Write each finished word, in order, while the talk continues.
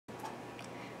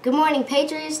Good morning,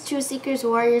 Patriots, Truth Seekers,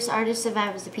 Warriors, Artists,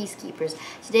 Survivors, and Peacekeepers.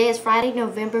 Today is Friday,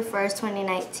 November 1st,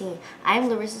 2019. I am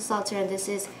Larissa Salter, and this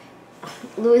is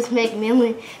Louis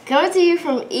McMillan, coming to you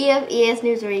from EFES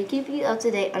News, where we keep you up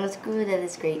to date on a school that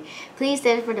is great. Please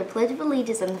stand for the Pledge of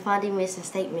Allegiance and the founding mission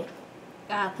statement.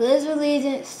 I pledge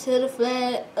allegiance to the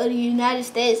flag of the United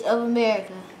States of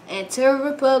America and to the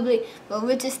republic for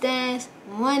which it stands,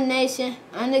 one nation,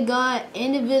 under God,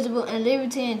 indivisible, and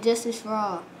liberty and justice for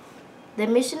all. The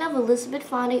mission of Elizabeth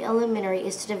Fondy Elementary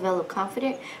is to develop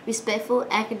confident, respectful,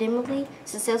 academically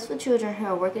successful children who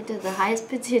are working to the highest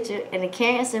potential in a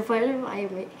caring and supportive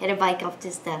environment, headed by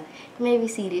competent staff. You may be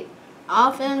seated.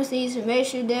 All families need to make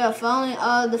sure they are following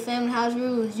all of the family house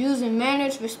rules, using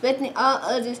manners, respecting all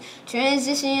others,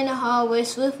 transitioning in the hallway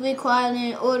swiftly,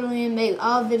 quietly, and orderly, and make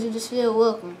all visitors feel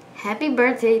welcome. Happy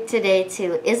birthday today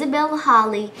to Isabella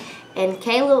Holly and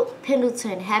Caleb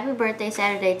Pendleton. Happy birthday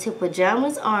Saturday to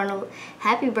Pajamas Arnold.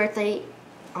 Happy birthday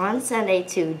on Sunday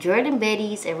to Jordan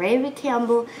Betties and Raven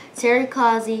Campbell, Terry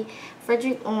Causey,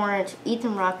 Frederick Orange,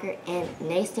 Ethan Rocker, and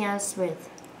Nathan Smith.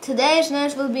 Today's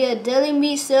lunch will be a deli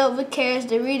meat sub with carrots,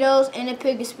 Doritos, and a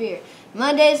pickle spear.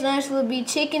 Monday's lunch will be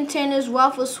chicken tenders,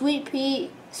 waffles, sweet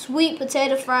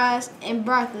potato fries, and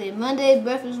broccoli. Monday's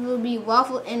breakfast will be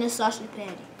waffle and a sausage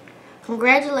patty.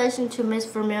 Congratulations to Ms.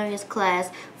 Vermilion's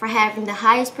class for having the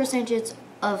highest percentage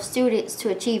of students to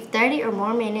achieve 30 or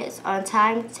more minutes on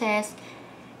time test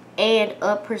and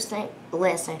a percent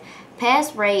lesson.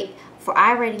 Pass rate for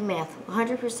iReady Math,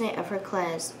 100% of her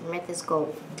class met this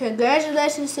goal.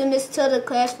 Congratulations to Ms. Tuttle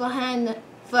class for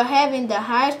having the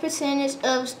highest percentage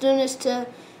of students to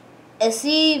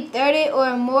achieve 30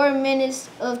 or more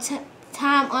minutes of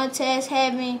time on task,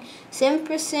 having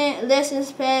 7%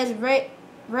 lessons pass rate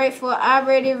for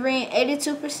iReady Ring.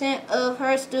 82% of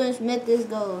her students met this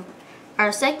goal.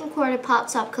 Our second quarter Pop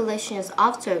Top collection is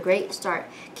off to a great start.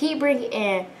 Keep bringing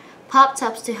in Pop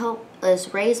Tops to help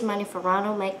us raise money for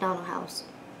Ronald McDonald House.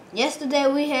 Yesterday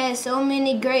we had so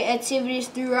many great activities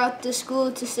throughout the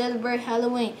school to celebrate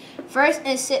Halloween. First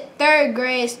and third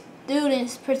grade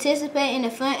students participate in the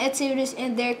fun activities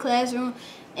in their classroom,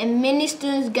 and many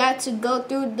students got to go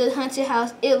through the haunted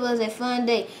house. It was a fun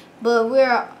day, but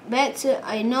we're back to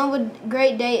a normal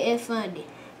great day at Fondy.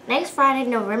 Next Friday,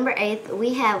 November 8th,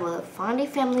 we have a Fondy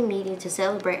family meeting to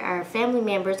celebrate our family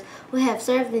members who have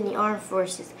served in the armed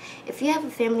forces. If you have a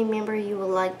family member you would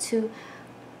like to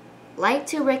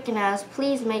recognize,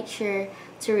 please make sure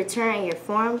to return your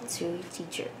form to your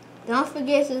teacher. Don't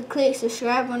forget to click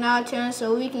subscribe on our channel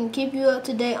so we can keep you up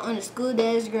to date on the school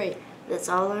that is great. That's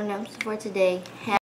all our announcements for today.